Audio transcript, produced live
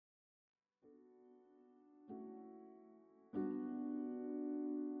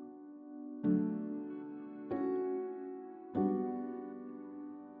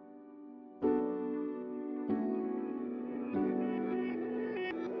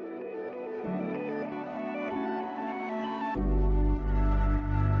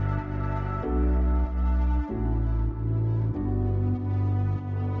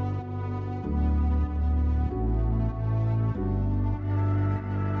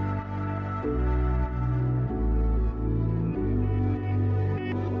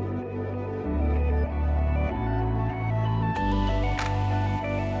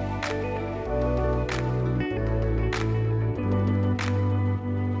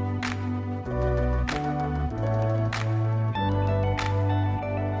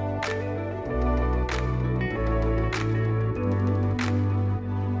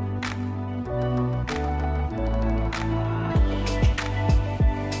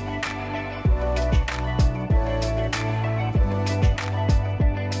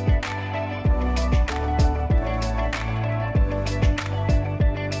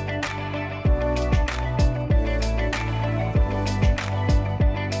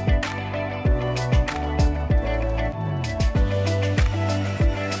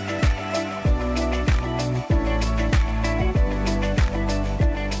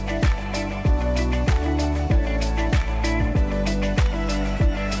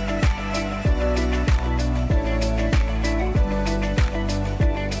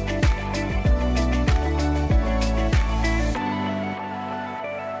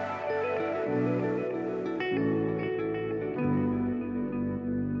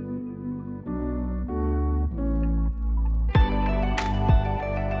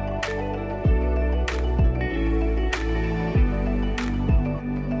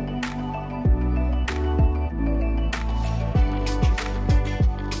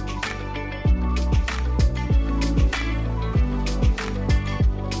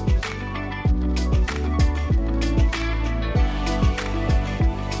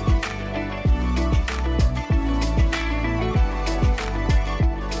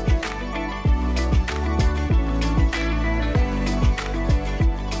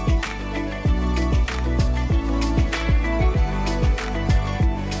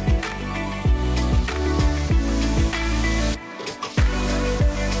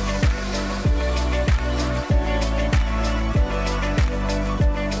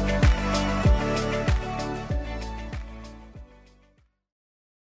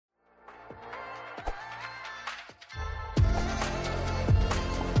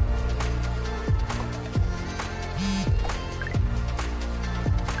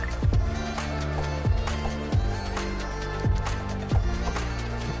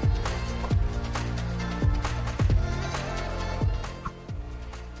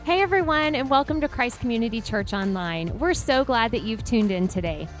Hey everyone, and welcome to Christ Community Church Online. We're so glad that you've tuned in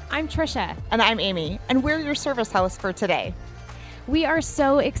today. I'm Trisha. And I'm Amy, and we're your service hosts for today. We are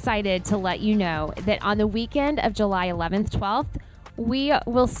so excited to let you know that on the weekend of July 11th, 12th, we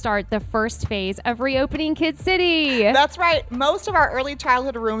will start the first phase of reopening Kid City. That's right. Most of our early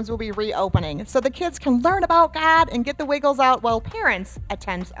childhood rooms will be reopening, so the kids can learn about God and get the wiggles out while parents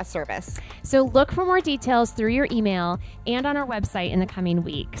attend a service. So look for more details through your email and on our website in the coming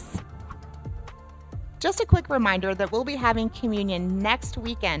weeks. Just a quick reminder that we'll be having communion next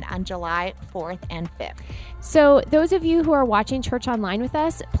weekend on July 4th and 5th. So those of you who are watching church online with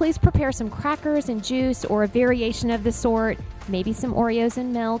us, please prepare some crackers and juice or a variation of the sort, maybe some Oreos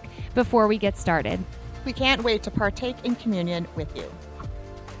and milk before we get started. We can't wait to partake in communion with you.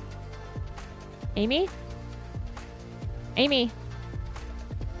 Amy? Amy?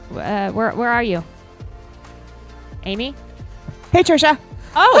 Where are you? Amy? Hey, Trisha.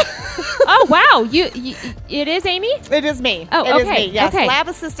 Oh, wow. It is Amy? It is me. Oh, It is okay, me. Yes, okay. Lab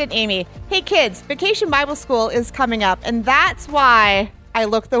Assistant Amy. Hey, kids, Vacation Bible School is coming up, and that's why I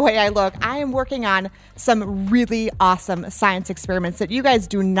look the way I look. I am working on some really awesome science experiments that you guys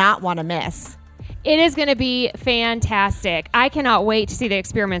do not want to miss. It is going to be fantastic. I cannot wait to see the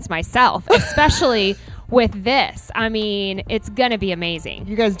experiments myself, especially with this. I mean, it's going to be amazing.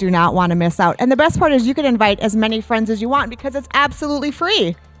 You guys do not want to miss out. And the best part is you can invite as many friends as you want because it's absolutely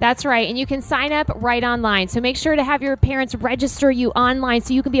free. That's right. And you can sign up right online. So make sure to have your parents register you online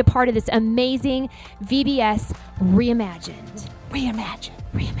so you can be a part of this amazing VBS Reimagined. Reimagined.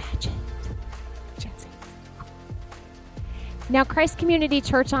 Now, Christ Community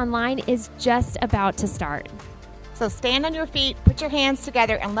Church Online is just about to start. So stand on your feet, put your hands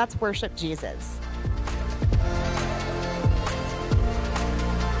together, and let's worship Jesus.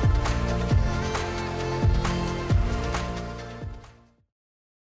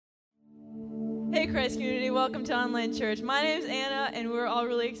 Hey Christ Community, welcome to Online Church. My name is Anna, and we're all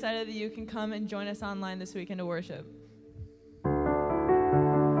really excited that you can come and join us online this weekend to worship.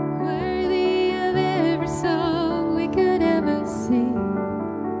 Worthy of every song we could ever sing,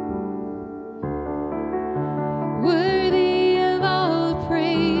 worthy of all the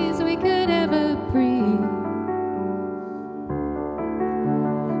praise we could ever bring,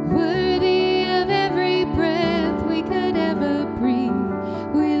 worthy of every breath we could ever breathe.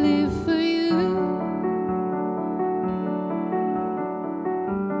 We live for you.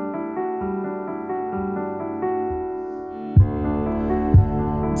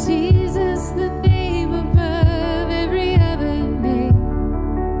 Jesus, the name above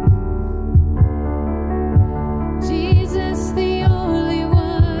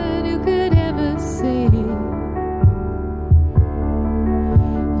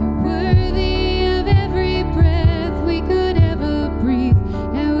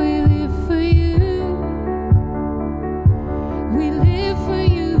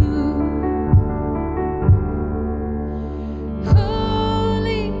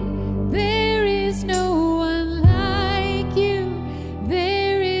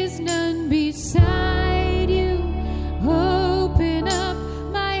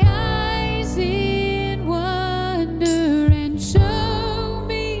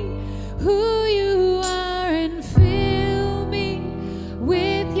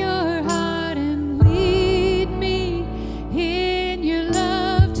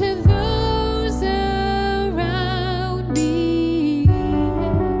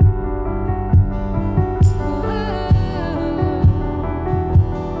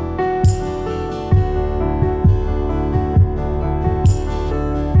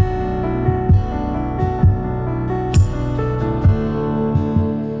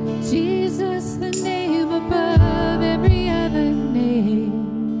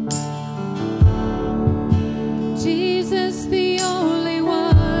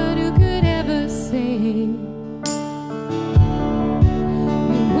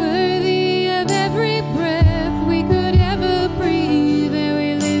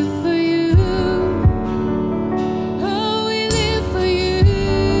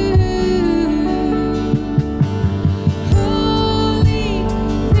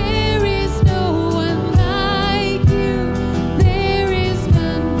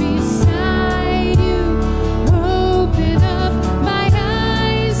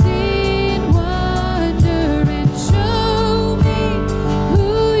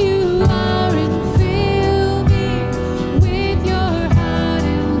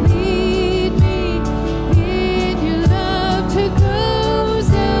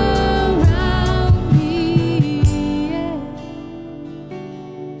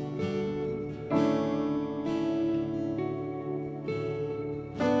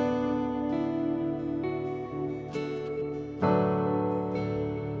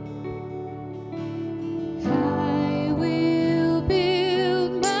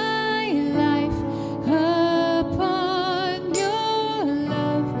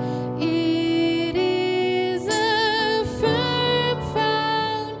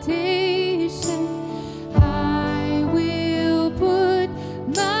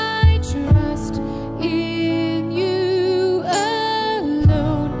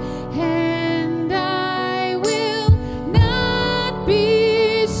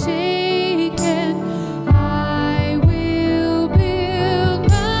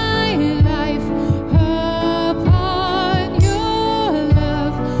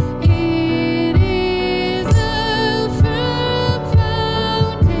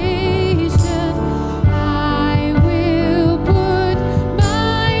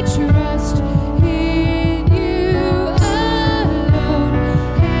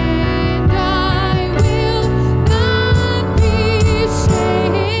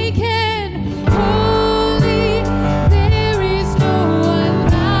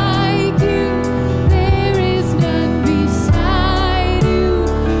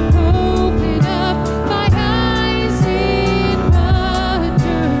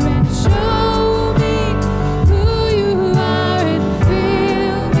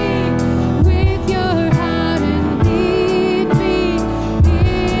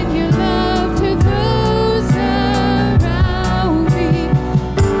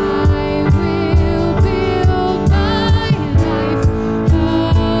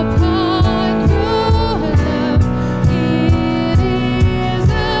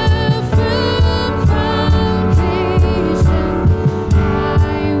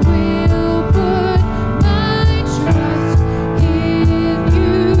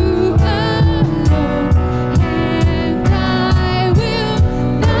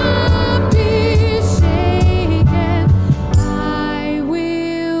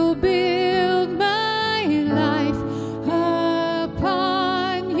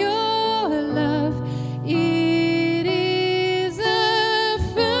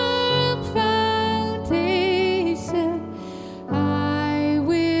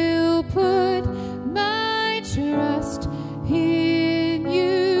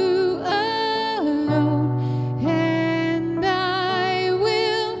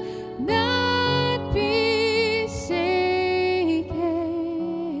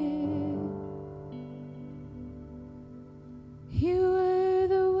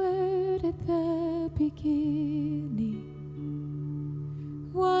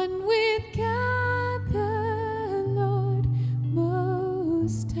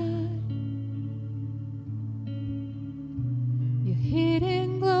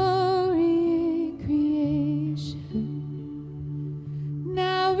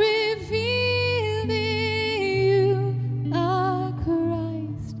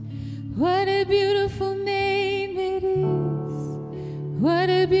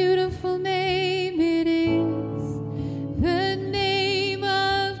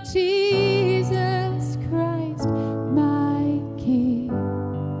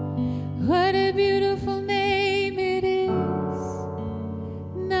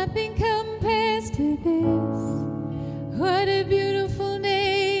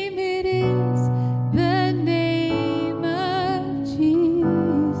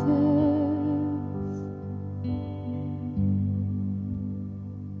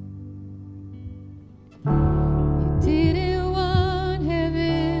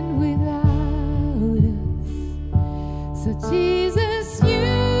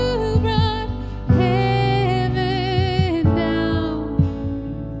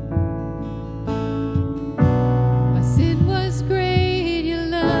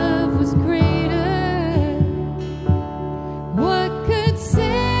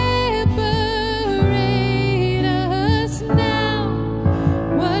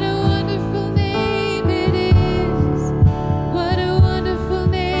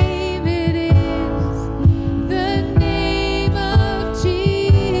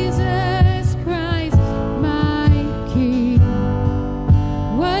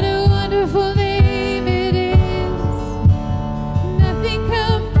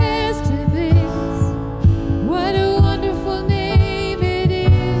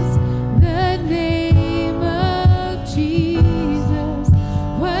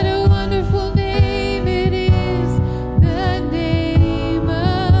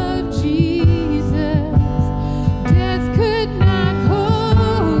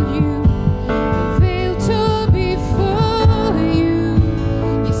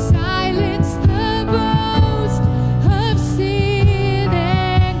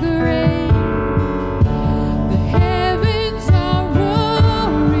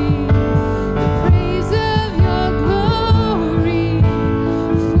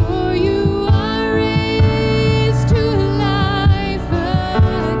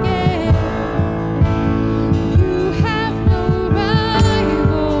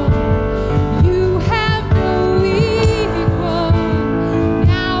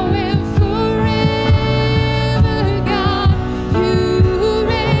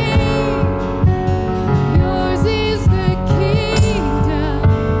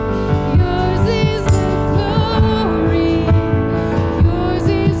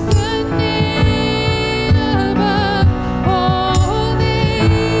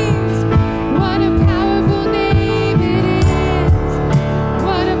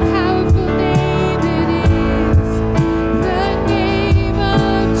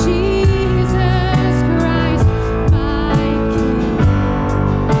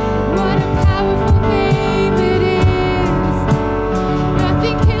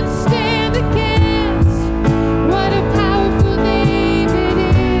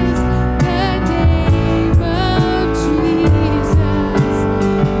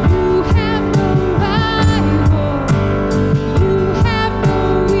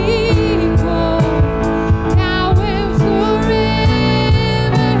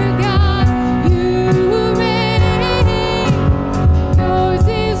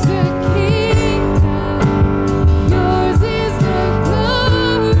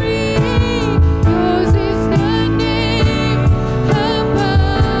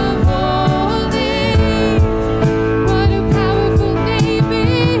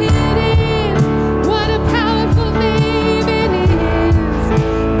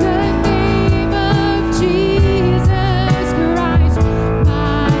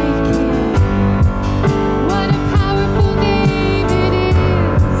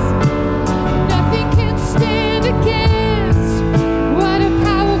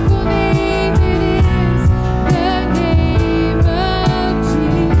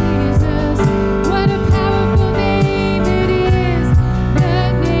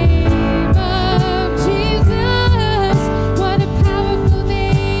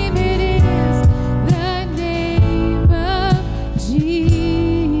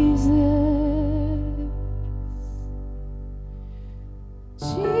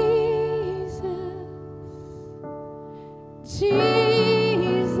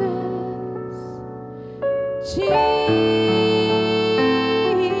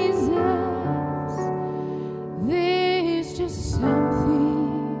There's just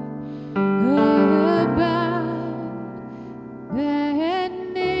something about that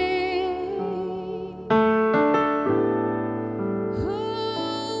name.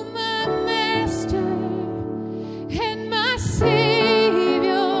 Oh, my Master and my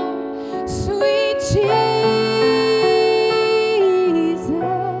Savior, sweet Jesus,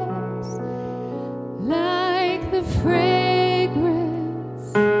 like the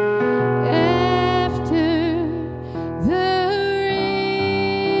fragrance after the rain.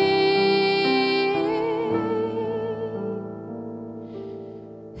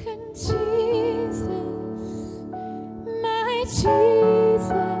 And Jesus, my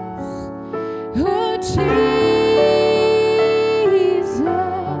Jesus, oh Jesus,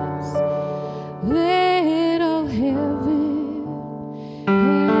 let all heaven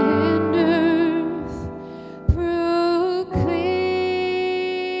and earth proclaim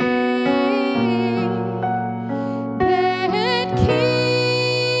that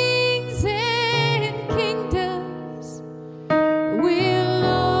kings and kingdoms will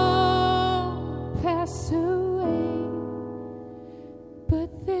all pass away, but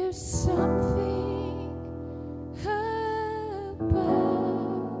there's something about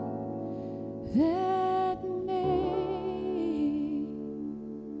that name.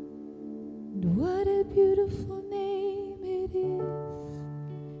 And what a beautiful name it is.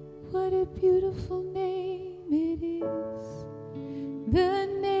 What a beautiful name it is. The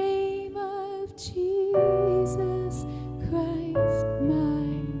name of Jesus Christ,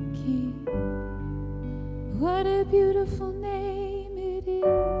 my King. What a beautiful name it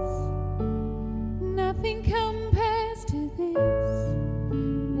is. Nothing compares to this.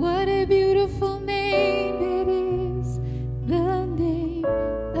 What a beautiful name it is. The name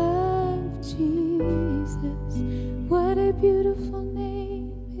of Jesus. What a beautiful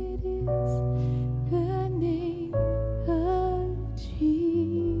name it is. The name of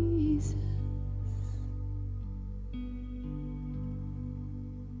Jesus.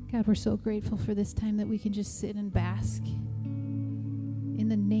 God, we're so grateful for this time that we can just sit and bask in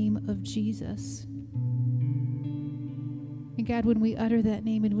the name of Jesus. And God, when we utter that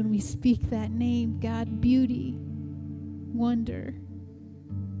name and when we speak that name, God, beauty, wonder,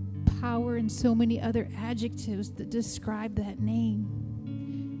 power, and so many other adjectives that describe that name.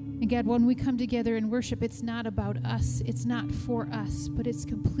 And God, when we come together and worship, it's not about us, it's not for us, but it's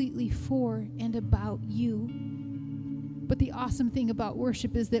completely for and about you. But the awesome thing about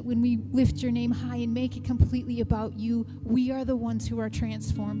worship is that when we lift your name high and make it completely about you, we are the ones who are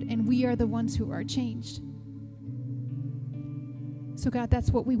transformed and we are the ones who are changed. So God,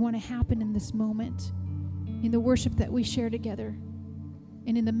 that's what we want to happen in this moment, in the worship that we share together,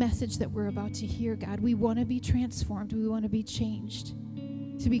 and in the message that we're about to hear, God. We want to be transformed. We want to be changed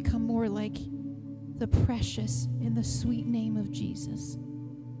to become more like the precious and the sweet name of Jesus.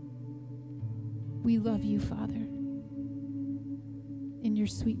 We love you, Father. In your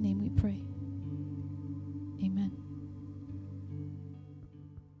sweet name we pray. Amen.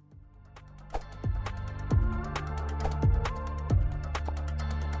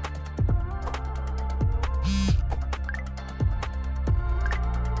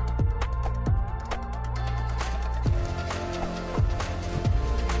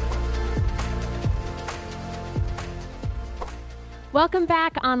 Welcome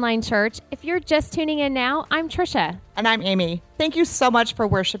back, online church. If you're just tuning in now, I'm Trisha. And I'm Amy. Thank you so much for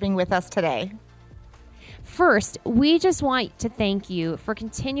worshiping with us today. First, we just want to thank you for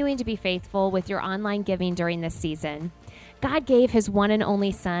continuing to be faithful with your online giving during this season. God gave his one and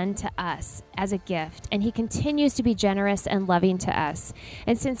only Son to us as a gift, and he continues to be generous and loving to us.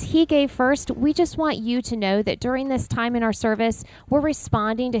 And since he gave first, we just want you to know that during this time in our service, we're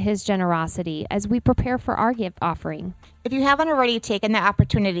responding to his generosity as we prepare for our gift offering. If you haven't already taken the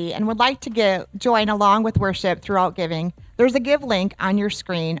opportunity and would like to join along with worship throughout giving, there's a give link on your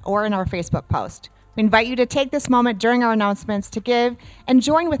screen or in our Facebook post. We invite you to take this moment during our announcements to give and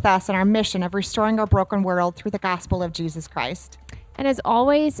join with us in our mission of restoring our broken world through the gospel of Jesus Christ. And as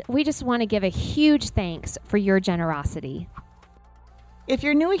always, we just want to give a huge thanks for your generosity. If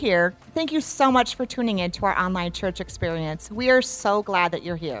you're new here, thank you so much for tuning in to our online church experience. We are so glad that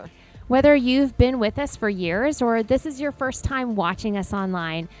you're here. Whether you've been with us for years or this is your first time watching us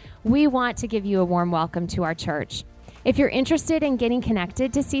online, we want to give you a warm welcome to our church. If you're interested in getting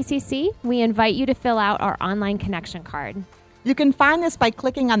connected to CCC, we invite you to fill out our online connection card. You can find this by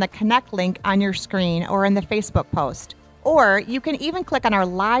clicking on the Connect link on your screen or in the Facebook post. Or you can even click on our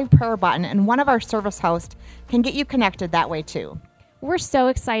live prayer button, and one of our service hosts can get you connected that way too. We're so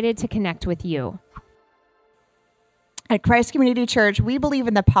excited to connect with you. At Christ Community Church, we believe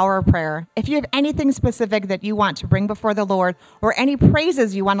in the power of prayer. If you have anything specific that you want to bring before the Lord or any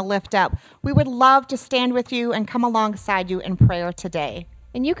praises you want to lift up, we would love to stand with you and come alongside you in prayer today.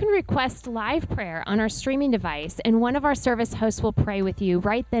 And you can request live prayer on our streaming device, and one of our service hosts will pray with you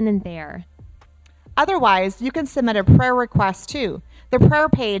right then and there. Otherwise, you can submit a prayer request too. The prayer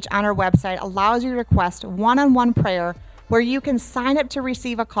page on our website allows you to request one-on-one prayer where you can sign up to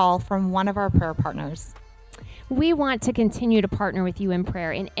receive a call from one of our prayer partners. We want to continue to partner with you in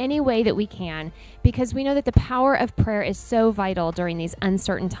prayer in any way that we can, because we know that the power of prayer is so vital during these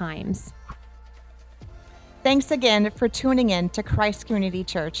uncertain times. Thanks again for tuning in to Christ Community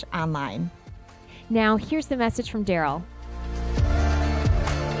Church Online. Now, here's the message from Daryl.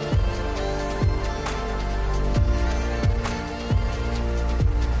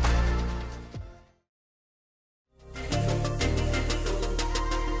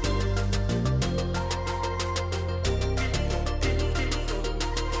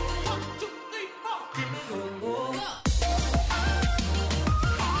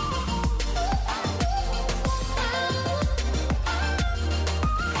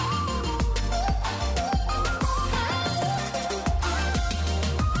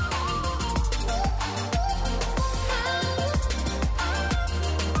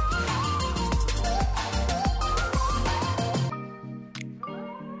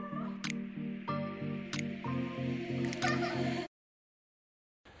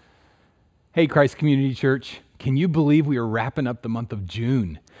 Hey, Christ Community Church, can you believe we are wrapping up the month of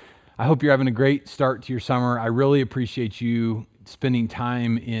June? I hope you're having a great start to your summer. I really appreciate you spending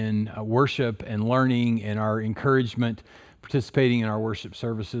time in worship and learning and our encouragement, participating in our worship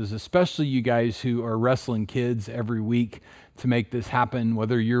services, especially you guys who are wrestling kids every week to make this happen,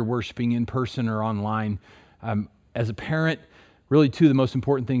 whether you're worshiping in person or online. As a parent, really two of the most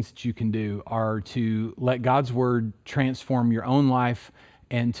important things that you can do are to let God's word transform your own life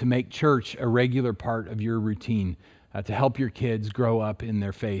and to make church a regular part of your routine, to help your kids grow up in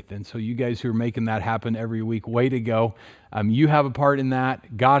their faith. And so you guys who are making that happen every week, way to go. You have a part in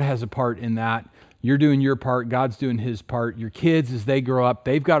that. God has a part in that. You're doing your part. God's doing his part. Your kids, as they grow up,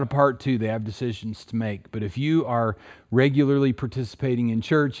 they've got a part too. They have decisions to make. But if you are regularly participating in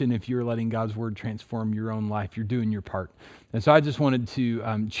church and if you're letting God's word transform your own life, you're doing your part. And so I just wanted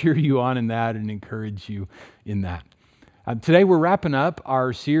to cheer you on in that and encourage you in that. Today we're wrapping up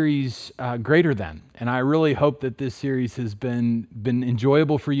our series, Greater Than, and I really hope that this series has been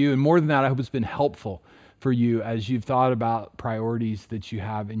enjoyable for you, and more than that, I hope it's been helpful for you as you've thought about priorities that you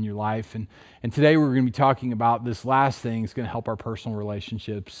have in your life. And today we're going to be talking about this last thing. It's going to help our personal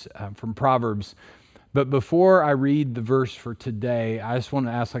relationships from Proverbs. But before I read the verse for today, I just want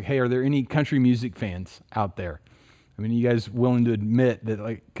to ask, hey, are there any country music fans out there? I mean, are you guys willing to admit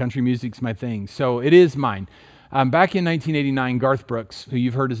that country music's my thing? So it is mine. Back in 1989, Garth Brooks, who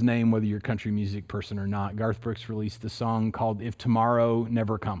you've heard his name, whether you're a country music person or not, Garth Brooks released a song called If Tomorrow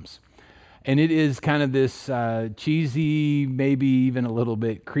Never Comes. And it is kind of this cheesy, maybe even a little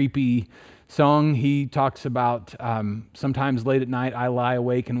bit creepy song. He talks about sometimes late at night, I lie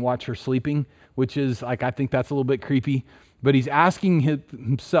awake and watch her sleeping, which is I think that's a little bit creepy. But he's asking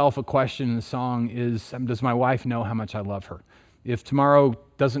himself a question in the song is, does my wife know how much I love her? If tomorrow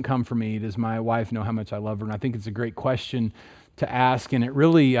doesn't come for me, does my wife know how much I love her? And I think it's a great question to ask, and it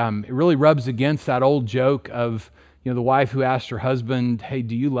really rubs against that old joke of the wife who asked her husband, "Hey,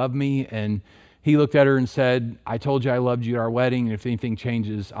 do you love me?" And he looked at her and said, "I told you I loved you at our wedding, and if anything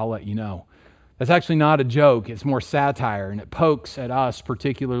changes, I'll let you know." That's actually not a joke; it's more satire, and it pokes at us,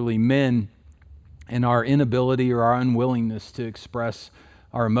 particularly men, and our inability or our unwillingness to express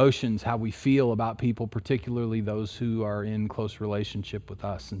our emotions, how we feel about people, particularly those who are in close relationship with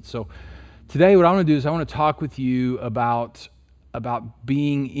us. And so today what I want to do is I want to talk with you about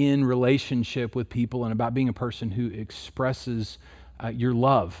being in relationship with people and about being a person who expresses your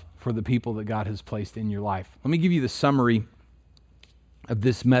love for the people that God has placed in your life. Let me give you the summary of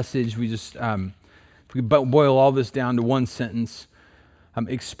this message. We just, if we boil all this down to one sentence,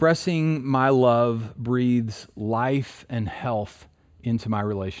 expressing my love breathes life and health into my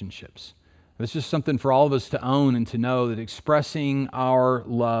relationships. It's just something for all of us to own and to know that expressing our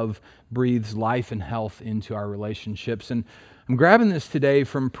love breathes life and health into our relationships. And I'm grabbing this today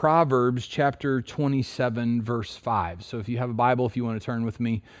from Proverbs chapter 27, verse 5. So if you have a Bible, if you want to turn with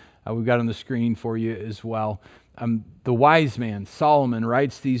me, we've got it on the screen for you as well. The wise man, Solomon,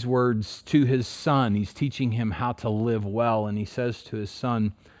 writes these words to his son. He's teaching him how to live well, and he says to his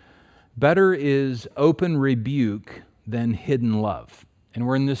son, "Better is open rebuke than hidden love. And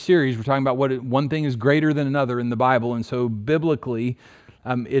we're in this series, we're talking about one thing is greater than another in the Bible. And so biblically,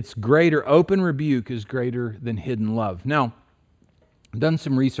 it's greater. Open rebuke is greater than hidden love. Now, I've done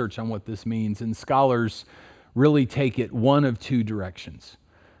some research on what this means, and scholars really take it one of two directions.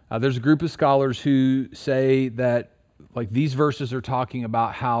 There's a group of scholars who say that these verses are talking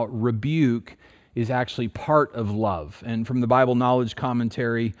about how rebuke is actually part of love. And from the Bible Knowledge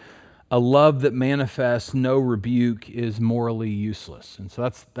Commentary, a love that manifests no rebuke is morally useless. And so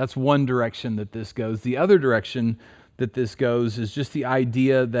that's one direction that this goes. The other direction that this goes is just the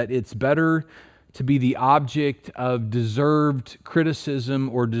idea that it's better to be the object of deserved criticism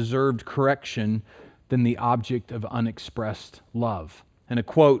or deserved correction than the object of unexpressed love. And a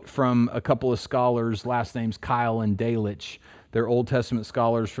quote from a couple of scholars, last names Kyle and Delitzsch, they're Old Testament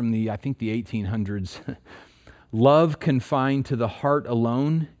scholars from the 1800s. Love confined to the heart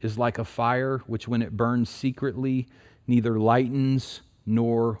alone is like a fire which when it burns secretly neither lightens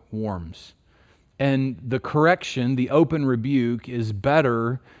nor warms. And the correction, the open rebuke, is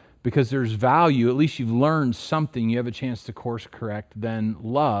better because there's value. At least you've learned something. You have a chance to course correct than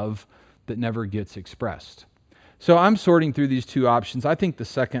love that never gets expressed. So I'm sorting through these two options. I think the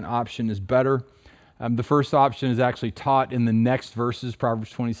second option is better. The first option is actually taught in the next verses,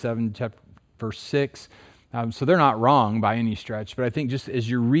 Proverbs 27, verse 6. So they're not wrong by any stretch, but I think just as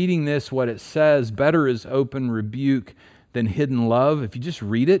you're reading this, what it says, better is open rebuke than hidden love. If you just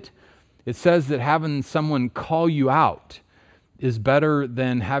read it, it says that having someone call you out is better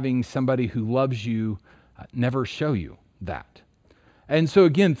than having somebody who loves you never show you that. And so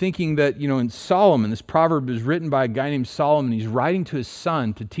again, thinking that, in Solomon, this proverb is written by a guy named Solomon. He's writing to his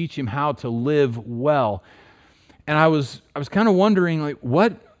son to teach him how to live well. And I was kind of wondering,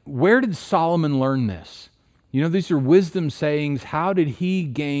 where did Solomon learn this? These are wisdom sayings. How did he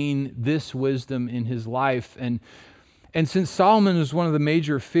gain this wisdom in his life? And since Solomon is one of the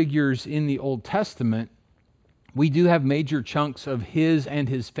major figures in the Old Testament, we do have major chunks of his and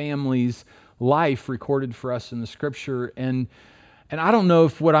his family's life recorded for us in the Scripture. And I don't know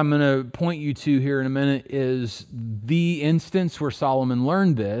if what I'm going to point you to here in a minute is the instance where Solomon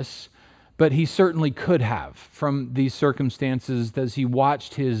learned this, but he certainly could have from these circumstances as he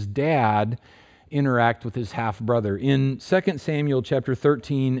watched his dad interact with his half-brother. In 2 Samuel chapter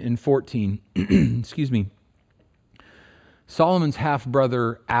 13 and 14, Solomon's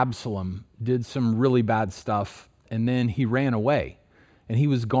half-brother Absalom did some really bad stuff, and then he ran away, and he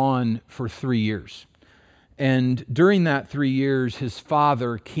was gone for 3 years. And during that 3 years, his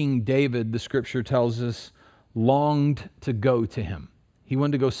father, King David, the scripture tells us, longed to go to him. He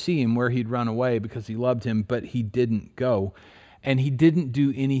wanted to go see him where he'd run away because he loved him, but he didn't go. And he didn't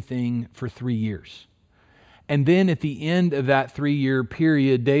do anything for 3 years. And then at the end of that 3-year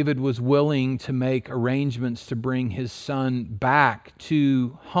period, David was willing to make arrangements to bring his son back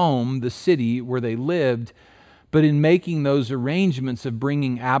to home, the city where they lived. But in making those arrangements of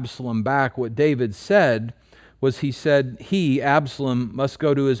bringing Absalom back, what David said was Absalom, must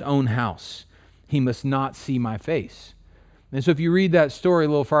go to his own house. He must not see my face. And so if you read that story a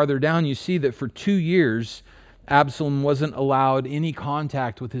little farther down, you see that for 2 years, Absalom wasn't allowed any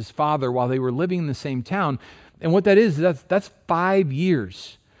contact with his father while they were living in the same town. And what that is, that's 5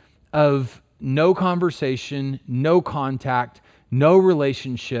 years of no conversation, no contact, no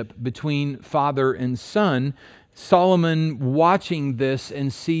relationship between father and son. Solomon watching this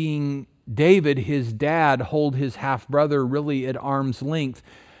and seeing David, his dad, hold his half-brother really at arm's length,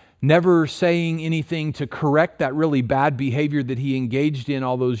 never saying anything to correct that really bad behavior that he engaged in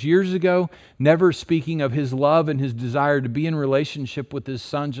all those years ago, never speaking of his love and his desire to be in relationship with his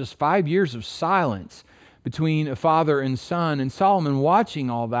son, just 5 years of silence between a father and son. And Solomon watching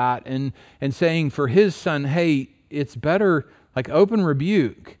all that and saying for his son, hey, it's better, open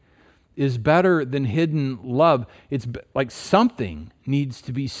rebuke is better than hidden love. It's something needs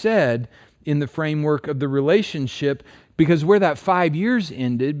to be said in the framework of the relationship, because where that 5 years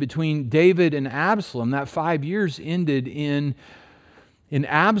ended between David and Absalom, that 5 years ended in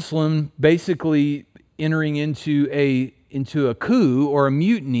Absalom basically entering into a coup or a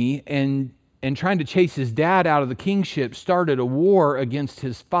mutiny and trying to chase his dad out of the kingship, started a war against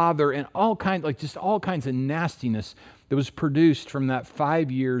his father, and all kinds of nastiness that was produced from that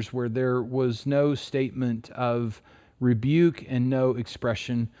 5 years where there was no statement of rebuke and no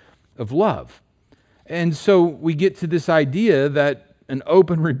expression of love. And so we get to this idea that an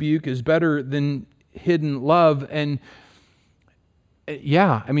open rebuke is better than hidden love. And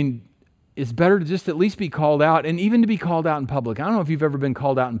it's better to just at least be called out, and even to be called out in public. I don't know if you've ever been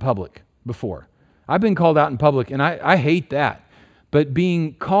called out in public before. I've been called out in public, and I hate that. But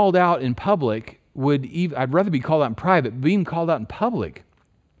being called out in public I'd rather be called out in private. Being called out in public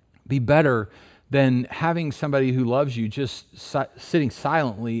be better than having somebody who loves you just sitting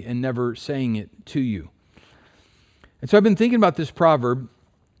silently and never saying it to you. And so I've been thinking about this proverb,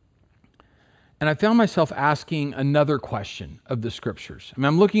 and I found myself asking another question of the scriptures. I mean,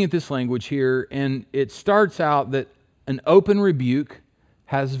 I'm looking at this language here, and it starts out that an open rebuke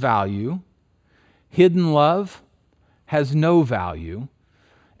has value, hidden love has no value.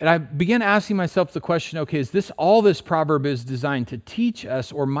 And I began asking myself the question, okay, is this all this proverb is designed to teach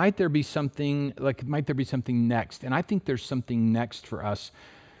us, or might there be something next? And I think there's something next for us.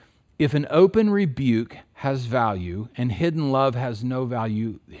 If an open rebuke has value and hidden love has no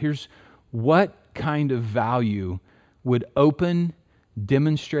value, here's what kind of value would open,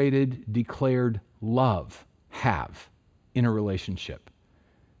 demonstrated, declared love have in a relationship?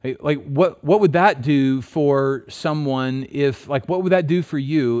 Like what would that do for someone what would that do for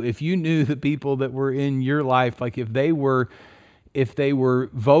you if you knew the people that were in your life, like if they were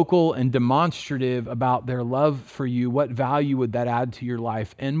vocal and demonstrative about their love for you, what value would that add to your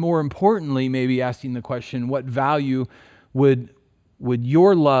life? And more importantly, maybe asking the question, what value would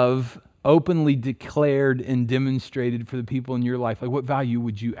your love openly declared and demonstrated for the people in your life, like what value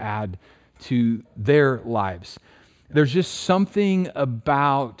would you add to their lives? There's just something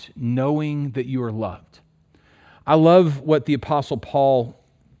about knowing that you are loved. I love what the Apostle Paul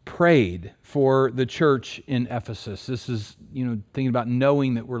prayed for the church in Ephesus. This is, thinking about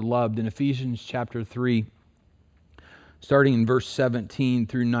knowing that we're loved. In Ephesians chapter 3, starting in verse 17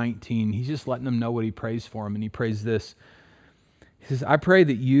 through 19, he's just letting them know what he prays for them. And he prays this. He says, I pray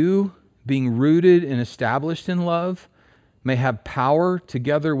that you, being rooted and established in love, may have power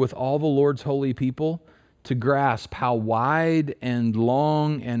together with all the Lord's holy people to grasp how wide and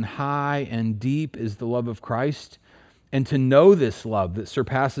long and high and deep is the love of Christ, and to know this love that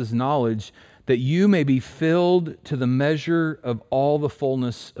surpasses knowledge, that you may be filled to the measure of all the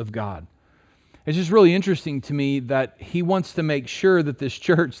fullness of God. It's just really interesting to me that he wants to make sure that this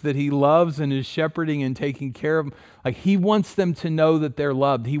church that he loves and is shepherding and taking care of, he wants them to know that they're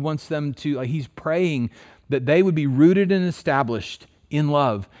loved. He wants them to, he's praying that they would be rooted and established in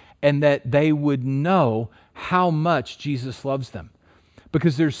love, and that they would know how much Jesus loves them.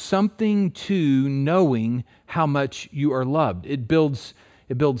 Because there's something to knowing how much you are loved. It builds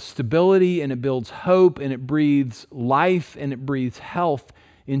stability, and it builds hope, and it breathes life, and it breathes health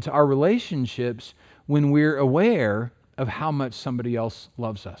into our relationships when we're aware of how much somebody else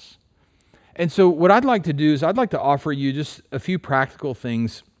loves us. And so what I'd like to do is I'd like to offer you just a few practical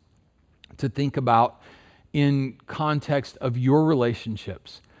things to think about in context of your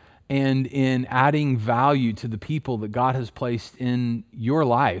relationships and in adding value to the people that God has placed in your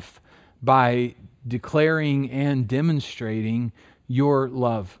life by declaring and demonstrating your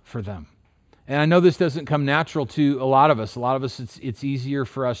love for them. And I know this doesn't come natural to a lot of us. A lot of us, it's easier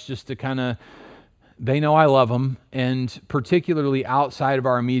for us just to they know I love them, and particularly outside of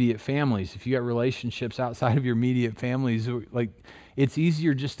our immediate families. If you got relationships outside of your immediate families, it's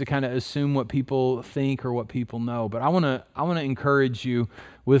easier just to kind of assume what people think or what people know. But I want to encourage you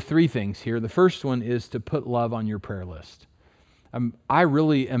with three things here. The first one is to put love on your prayer list. I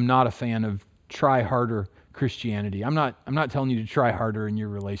really am not a fan of try harder Christianity. I'm not telling you to try harder in your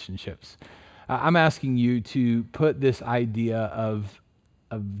relationships. I'm asking you to put this idea of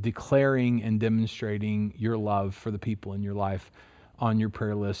declaring and demonstrating your love for the people in your life on your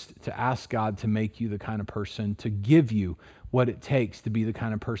prayer list, to ask God to make you the kind of person, to give you what it takes to be the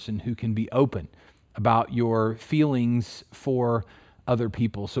kind of person who can be open about your feelings for other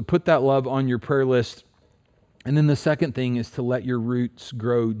people. So put that love on your prayer list. And then the second thing is to let your roots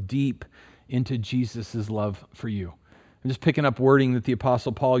grow deep into Jesus' love for you. I'm just picking up wording that the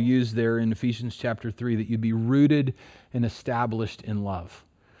Apostle Paul used there in Ephesians chapter 3, that you'd be rooted and established in love.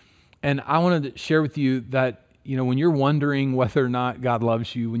 And I wanted to share with you that, when you're wondering whether or not God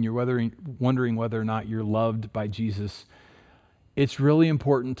loves you, when you're wondering whether or not you're loved by Jesus, it's really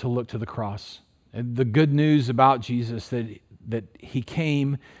important to look to the cross. And the good news about Jesus, that he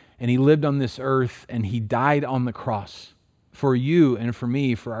came and he lived on this earth and he died on the cross for you and for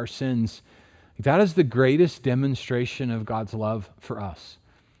me, for our sins. That is the greatest demonstration of God's love for us.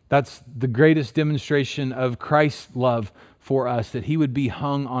 That's the greatest demonstration of Christ's love for us, that he would be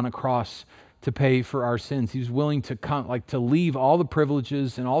hung on a cross to pay for our sins. He was willing to come, to leave all the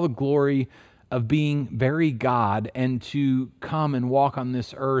privileges and all the glory of being very God and to come and walk on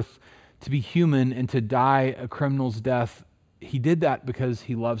this earth, to be human and to die a criminal's death. He did that because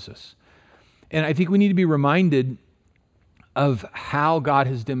he loves us. And I think we need to be reminded of how God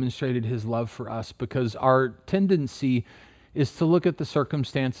has demonstrated his love for us, because our tendency is to look at the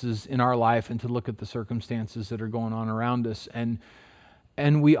circumstances in our life and to look at the circumstances that are going on around us.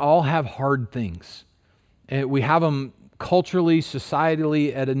 And we all have hard things. We have them culturally,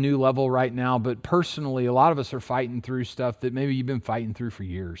 societally at a new level right now, but personally, a lot of us are fighting through stuff that maybe you've been fighting through for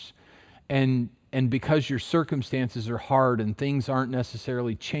years. And because your circumstances are hard and things aren't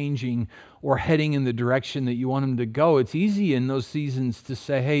necessarily changing or heading in the direction that you want them to go, it's easy in those seasons to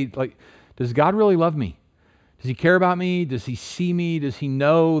say, hey, like, does God really love me? Does he care about me? Does he see me? Does he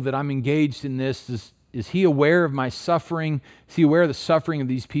know that I'm engaged in this? Is he aware of my suffering? Is he aware of the suffering of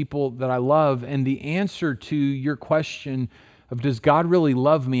these people that I love? And the answer to your question of does God really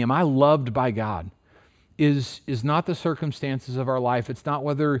love me? Am I loved by God? Is not the circumstances of our life. It's not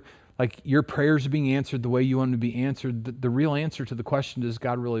whether like your prayers are being answered the way you want them to be answered. The real answer to the question, does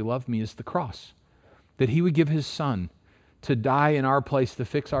God really love me, is the cross. That he would give his son to die in our place to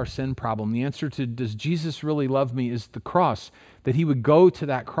fix our sin problem. The answer to does Jesus really love me is the cross, that he would go to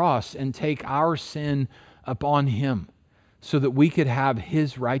that cross and take our sin upon him so that we could have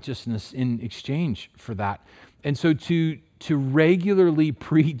his righteousness in exchange for that. And so to regularly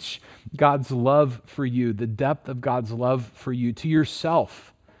preach God's love for you, the depth of God's love for you, to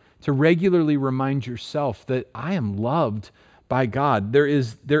yourself, to regularly remind yourself that I am loved by God. There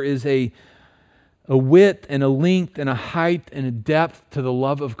is a width and a length and a height and a depth to the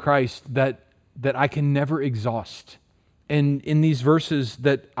love of Christ that I can never exhaust. And in these verses,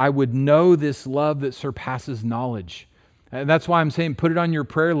 that I would know this love that surpasses knowledge. And that's why I'm saying put it on your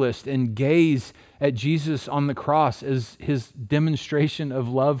prayer list and gaze at Jesus on the cross as his demonstration of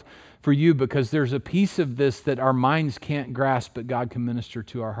love for you, because there's a piece of this that our minds can't grasp, but God can minister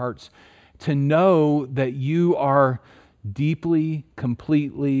to our hearts. To know that you are deeply,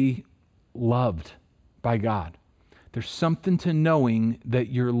 completely loved by God. There's something to knowing that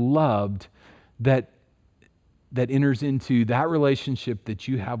you're loved that enters into that relationship that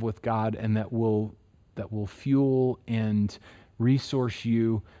you have with God, and that will fuel and resource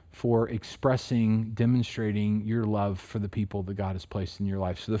you for expressing, demonstrating your love for the people that God has placed in your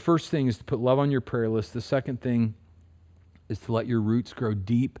life. So the first thing is to put love on your prayer list. The second thing is to let your roots grow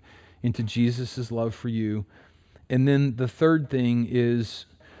deep into Jesus' love for you. And then the third thing is,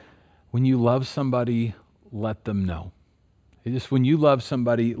 when you love somebody, let them know. When you love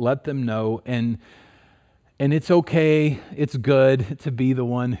somebody, let them know. And it's okay, it's good to be the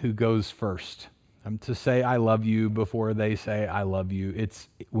one who goes first. To say I love you before they say I love you. It's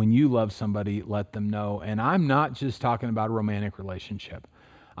when you love somebody, let them know. And I'm not just talking about a romantic relationship.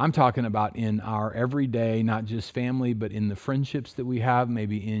 I'm talking about in our everyday, not just family, but in the friendships that we have,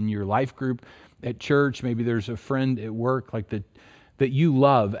 maybe in your life group at church. Maybe there's a friend at work like that you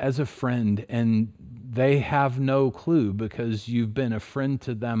love as a friend, and they have no clue because you've been a friend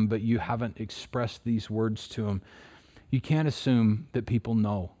to them, but you haven't expressed these words to them. You can't assume that people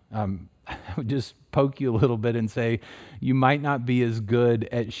know. I would just poke you a little bit and say, you might not be as good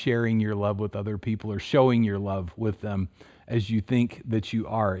at sharing your love with other people or showing your love with them as you think that you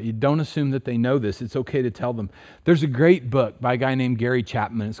are. You don't assume that they know this. It's okay to tell them. There's a great book by a guy named Gary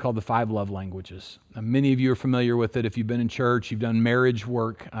Chapman. It's called The 5 Love Languages. Many of you are familiar with it. If you've been in church, you've done marriage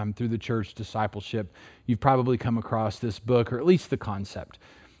work through the church discipleship, you've probably come across this book, or at least the concept.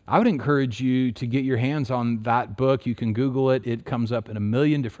 I would encourage you to get your hands on that book. You can Google it. It comes up in a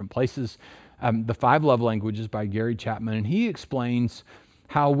million different places. The 5 Love Languages by Gary Chapman, and he explains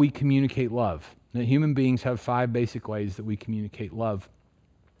how we communicate love. That human beings have 5 basic ways that we communicate love.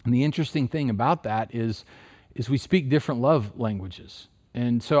 And the interesting thing about that is we speak different love languages.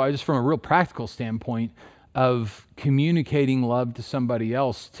 And so I just, from a real practical standpoint of communicating love to somebody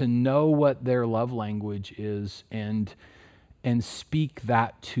else, to know what their love language is and speak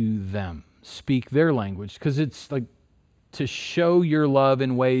that to them. Speak their language. Because it's like to show your love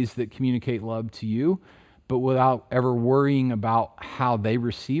in ways that communicate love to you, but without ever worrying about how they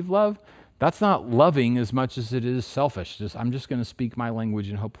receive love. That's not loving as much as it is selfish. I'm just going to speak my language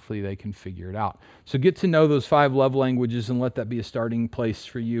and hopefully they can figure it out. So get to know those 5 love languages and let that be a starting place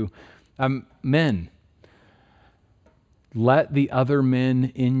for you. Men, let the other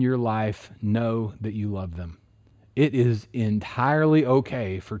men in your life know that you love them. It is entirely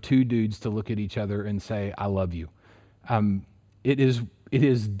okay for 2 dudes to look at each other and say, I love you. It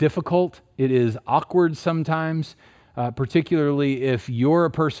is difficult. It is awkward sometimes. Particularly if you're a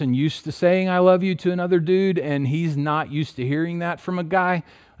person used to saying I love you to another dude and he's not used to hearing that from a guy.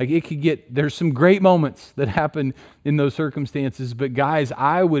 Like there's some great moments that happen in those circumstances, but guys,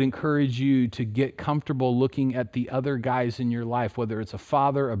 I would encourage you to get comfortable looking at the other guys in your life, whether it's a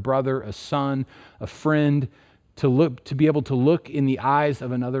father, a brother, a son, a friend, to be able to look in the eyes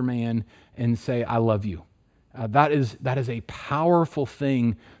of another man and say, I love you. That is a powerful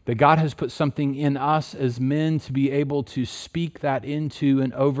thing that God has put something in us as men to be able to speak that into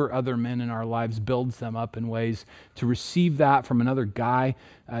and over other men in our lives, builds them up in ways to receive that from another guy,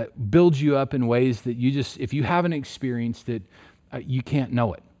 builds you up in ways that you just, if you haven't experienced it, you can't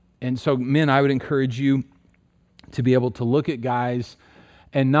know it. And so men, I would encourage you to be able to look at guys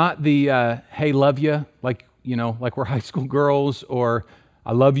and not the, hey, love you, like we're high school girls, or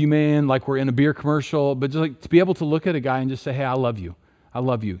I love you, man, like we're in a beer commercial, but just like to be able to look at a guy and just say, hey, I love you. I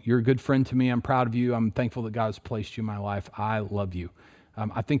love you. You're a good friend to me. I'm proud of you. I'm thankful that God has placed you in my life. I love you.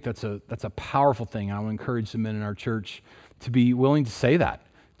 I think that's a powerful thing. I want to encourage the men in our church to be willing to say that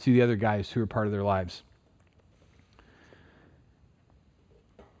to the other guys who are part of their lives.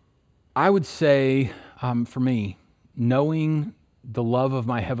 I would say, for me, knowing the love of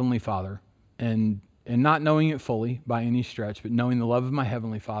my Heavenly Father, and not knowing it fully by any stretch, but knowing the love of my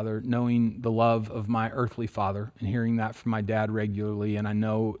Heavenly Father, knowing the love of my earthly father, and hearing that from my dad regularly. And I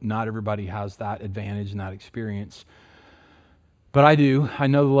know not everybody has that advantage and that experience, but I do. I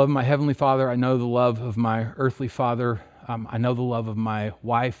know the love of my Heavenly Father. I know the love of my earthly father. I know the love of my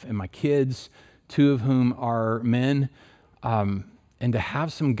wife and my kids, two of whom are men. And to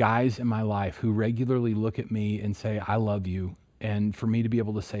have some guys in my life who regularly look at me and say, I love you, and for me to be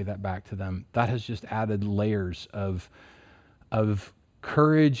able to say that back to them, that has just added layers of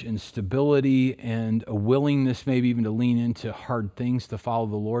courage and stability and a willingness maybe even to lean into hard things, to follow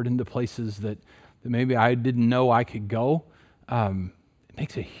the Lord into places that maybe I didn't know I could go. It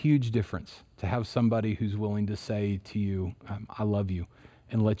makes a huge difference to have somebody who's willing to say to you, I love you,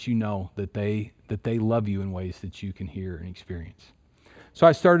 and let you know that they love you in ways that you can hear and experience. So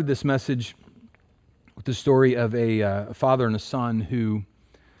I started this message with the story of a father and a son who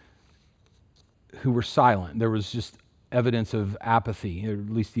were silent. There was just evidence of apathy, or at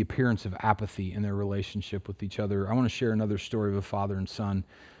least the appearance of apathy in their relationship with each other. I want to share another story of a father and son,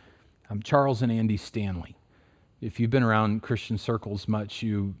 Charles and Andy Stanley. If you've been around Christian circles much,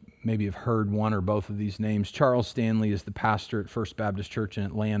 you maybe have heard one or both of these names. Charles Stanley is the pastor at First Baptist Church in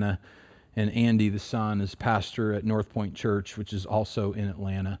Atlanta, and Andy, the son, is pastor at North Point Church, which is also in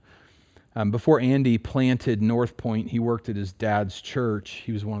Atlanta. Before Andy planted North Point, he worked at his dad's church.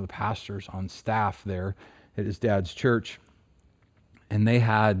 He was one of the pastors on staff there at his dad's church. And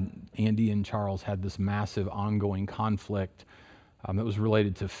Andy and Charles had this massive ongoing conflict that was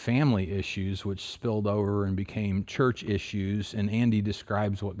related to family issues, which spilled over and became church issues. And Andy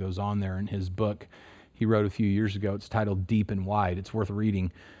describes what goes on there in his book he wrote a few years ago. It's titled Deep and Wide. It's worth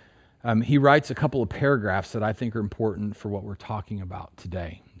reading. He writes a couple of paragraphs that I think are important for what we're talking about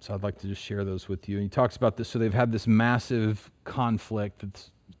today. So I'd like to just share those with you. And he talks about this. So they've had this massive conflict,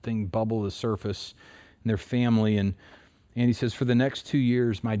 this thing bubble to the surface in their family. And he says, for the next 2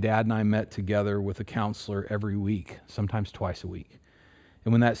 years, my dad and I met together with a counselor every week, sometimes twice a week.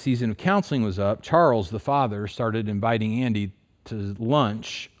 And when that season of counseling was up, Charles, the father, started inviting Andy to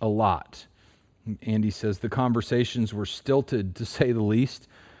lunch a lot. And Andy says the conversations were stilted, to say the least.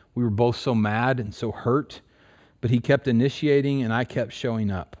 We were both so mad and so hurt, but he kept initiating and I kept showing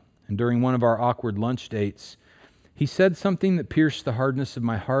up. And during one of our awkward lunch dates, he said something that pierced the hardness of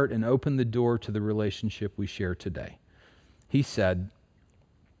my heart and opened the door to the relationship we share today. He said,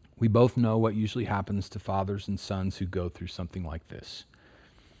 we both know what usually happens to fathers and sons who go through something like this.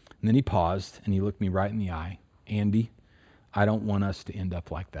 And then he paused and he looked me right in the eye. Andy, I don't want us to end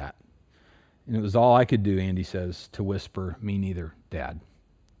up like that. And it was all I could do, Andy says, to whisper, me neither, Dad.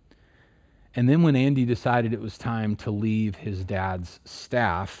 And then when Andy decided it was time to leave his dad's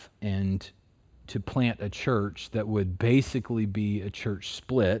staff and to plant a church that would basically be a church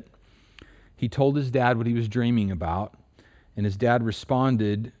split, he told his dad what he was dreaming about, and his dad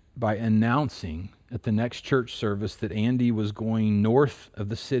responded by announcing at the next church service that Andy was going north of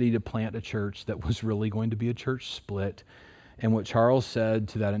the city to plant a church that was really going to be a church split. And what Charles said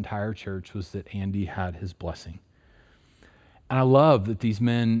to that entire church was that Andy had his blessing. And I love that these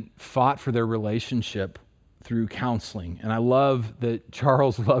men fought for their relationship through counseling. And I love that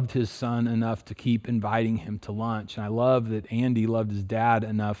Charles loved his son enough to keep inviting him to lunch. And I love that Andy loved his dad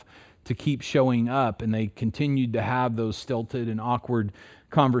enough to keep showing up. And they continued to have those stilted and awkward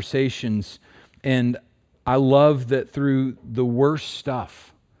conversations. And I love that through the worst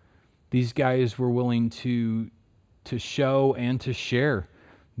stuff, these guys were willing to show and to share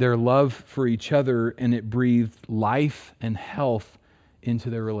their love for each other, and it breathed life and health into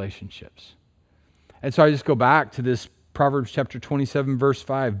their relationships. And so I just go back to this Proverbs chapter 27, verse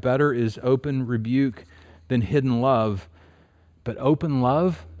 5. Better is open rebuke than hidden love, but open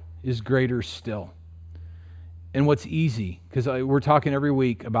love is greater still. And what's easy, because we're talking every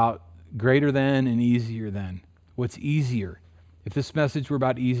week about greater than and easier than. What's easier? If this message were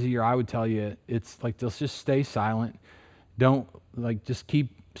about easier, I would tell you it's like, let's just stay silent. Don't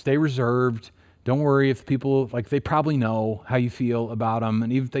stay reserved. Don't worry if people, they probably know how you feel about them.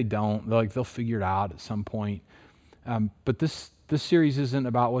 And even if they don't, they'll figure it out at some point. But this series isn't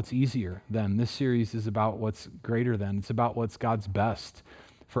about what's easier than. This series is about what's greater than. It's about what's God's best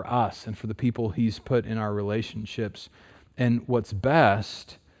for us and for the people he's put in our relationships. And what's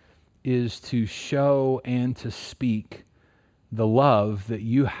best is to show and to speak the love that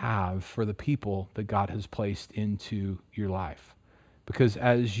you have for the people that God has placed into your life. Because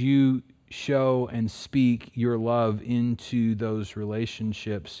as you show and speak your love into those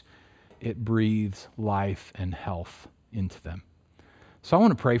relationships, it breathes life and health into them. So I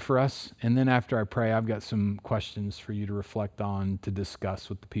want to pray for us, and then after I pray, I've got some questions for you to reflect on, to discuss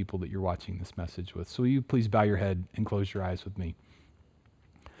with the people that you're watching this message with. So will you please bow your head and close your eyes with me?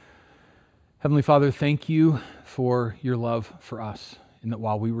 Heavenly Father, thank you for your love for us, and that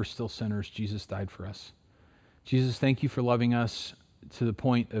while we were still sinners, Jesus died for us. Jesus, thank you for loving us to the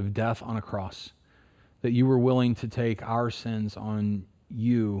point of death on a cross, that you were willing to take our sins on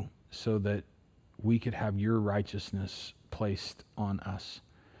you so that we could have your righteousness placed on us.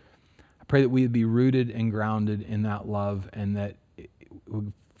 I pray that we would be rooted and grounded in that love, and that it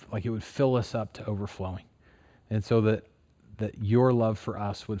would fill us up to overflowing. And so that your love for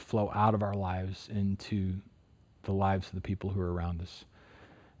us would flow out of our lives into the lives of the people who are around us.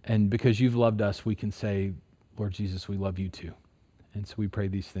 And because you've loved us, we can say, Lord Jesus, we love you too. And so we pray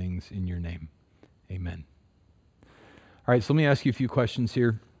these things in your name. Amen. All right, so let me ask you a few questions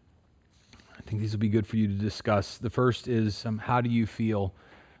here. I think these will be good for you to discuss. The first is, how do you feel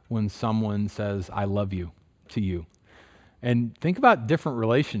when someone says, I love you, to you? And think about different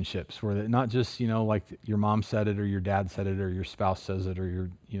relationships where not just, like your mom said it or your dad said it or your spouse says it or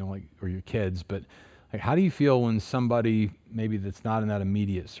or your kids, but how do you feel when somebody maybe that's not in that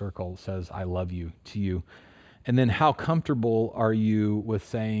immediate circle says, I love you, to you? And then how comfortable are you with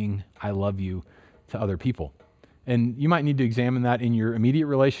saying, I love you, to other people? And you might need to examine that in your immediate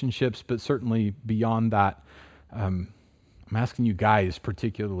relationships, but certainly beyond that. I'm asking you guys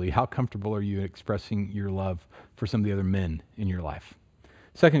particularly, how comfortable are you expressing your love for some of the other men in your life?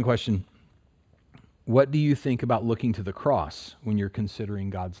 Second question, what do you think about looking to the cross when you're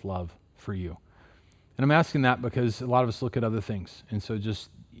considering God's love for you? And I'm asking that because a lot of us look at other things. And so just,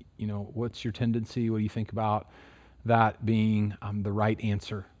 what's your tendency? What do you think about that being the right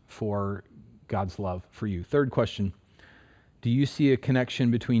answer for God's love for you? Third question, do you see a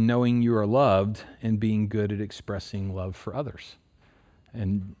connection between knowing you are loved and being good at expressing love for others?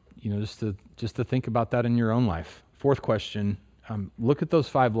 And, just to think about that in your own life. Fourth question, look at those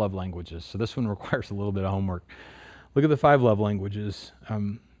 5 love languages. So this one requires a little bit of homework. Look at the 5 love languages.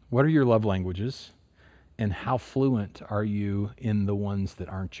 What are your love languages? And how fluent are you in the ones that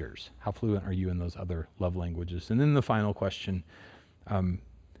aren't yours? How fluent are you in those other love languages? And then the final question,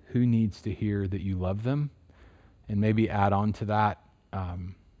 who needs to hear that you love them? And maybe add on to that,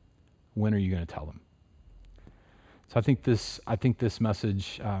 when are you going to tell them? So I think this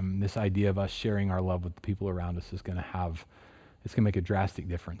message, this idea of us sharing our love with the people around us it's going to make a drastic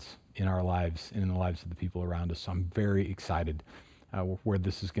difference in our lives and in the lives of the people around us. So I'm very excited where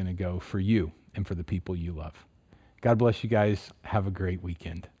this is going to go for you and for the people you love. God bless you guys. Have a great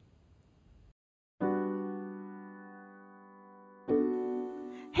weekend.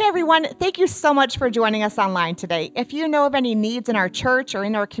 Hey everyone, thank you so much for joining us online today. If you know of any needs in our church or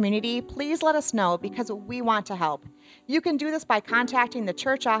in our community, please let us know because we want to help. You can do this by contacting the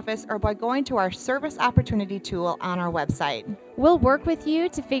church office or by going to our service opportunity tool on our website. We'll work with you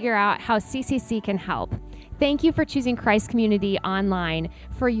to figure out how CCC can help. Thank you for choosing Christ Community Online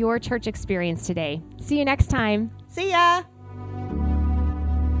for your church experience today. See you next time. See ya!